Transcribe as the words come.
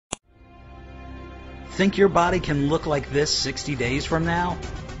think your body can look like this 60 days from now?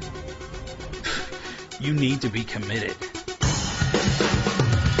 You need to be committed. Dig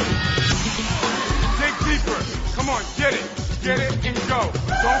deeper. Come on, get it. Get it and go.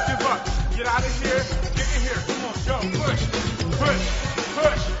 Don't give up. Get out of here. Get in here. Come on, go. Push. Push.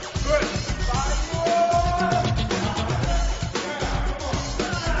 Push. Push.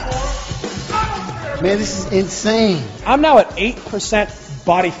 5 more. Man, this is insane. I'm now at 8%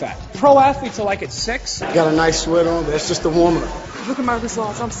 body fat. Pro athletes are like at 6. Got a nice sweat on, but that's just a warm-up. Look at my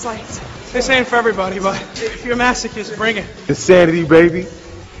results. I'm psyched. This ain't for everybody, but if you're a masochist, bring it. Insanity, baby.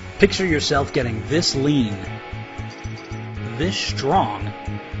 Picture yourself getting this lean, this strong,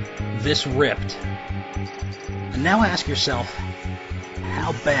 this ripped. And now ask yourself,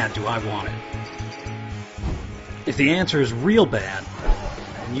 how bad do I want it? If the answer is real bad,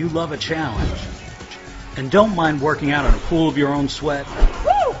 and you love a challenge, and don't mind working out in a pool of your own sweat,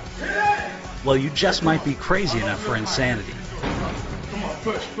 well, you just might be crazy enough for insanity.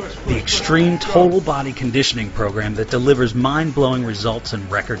 The Extreme Total Body Conditioning Program that delivers mind-blowing results in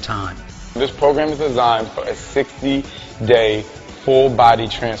record time. This program is designed for a 60-day full body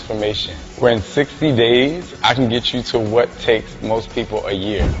transformation, where in 60 days, I can get you to what takes most people a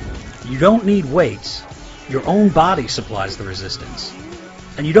year. You don't need weights. Your own body supplies the resistance.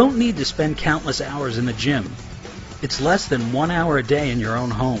 And you don't need to spend countless hours in the gym. It's less than 1 hour a day in your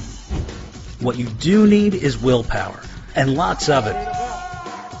own home. What you do need is willpower, and lots of it.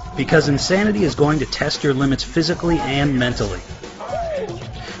 Because insanity is going to test your limits physically and mentally.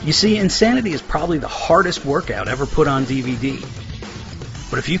 You see, insanity is probably the hardest workout ever put on DVD.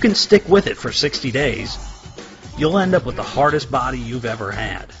 But if you can stick with it for 60 days, you'll end up with the hardest body you've ever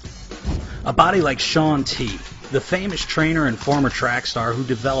had. A body like Shaun T, the famous trainer and former track star who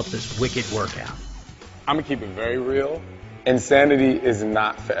developed this wicked workout. I'm going to keep it very real. Insanity is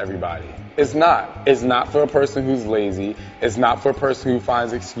not for everybody. It's not. It's not for a person who's lazy. It's not for a person who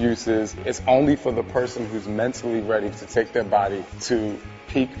finds excuses. It's only for the person who's mentally ready to take their body to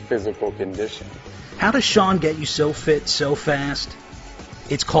peak physical condition. How does Shaun get you so fit so fast?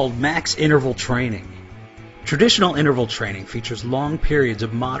 It's called max interval training. Traditional interval training features long periods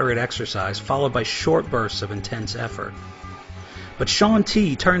of moderate exercise followed by short bursts of intense effort. But Shaun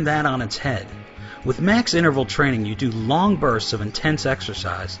T turned that on its head. With max interval training, you do long bursts of intense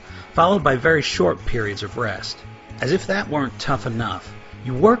exercise, followed by very short periods of rest. As if that weren't tough enough,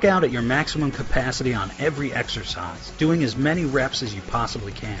 you work out at your maximum capacity on every exercise, doing as many reps as you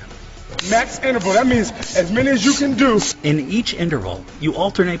possibly can. Max interval, that means as many as you can do. In each interval, you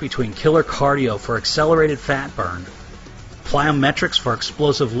alternate between killer cardio for accelerated fat burn, plyometrics for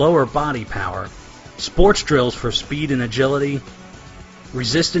explosive lower body power, sports drills for speed and agility,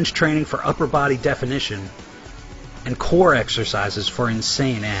 resistance training for upper body definition, and core exercises for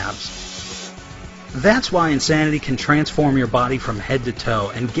insane abs. That's why Insanity can transform your body from head to toe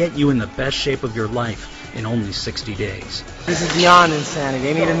and get you in the best shape of your life in only 60 days. This is beyond insanity.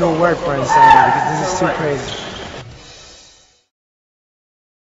 They need a new word for insanity because this is too crazy.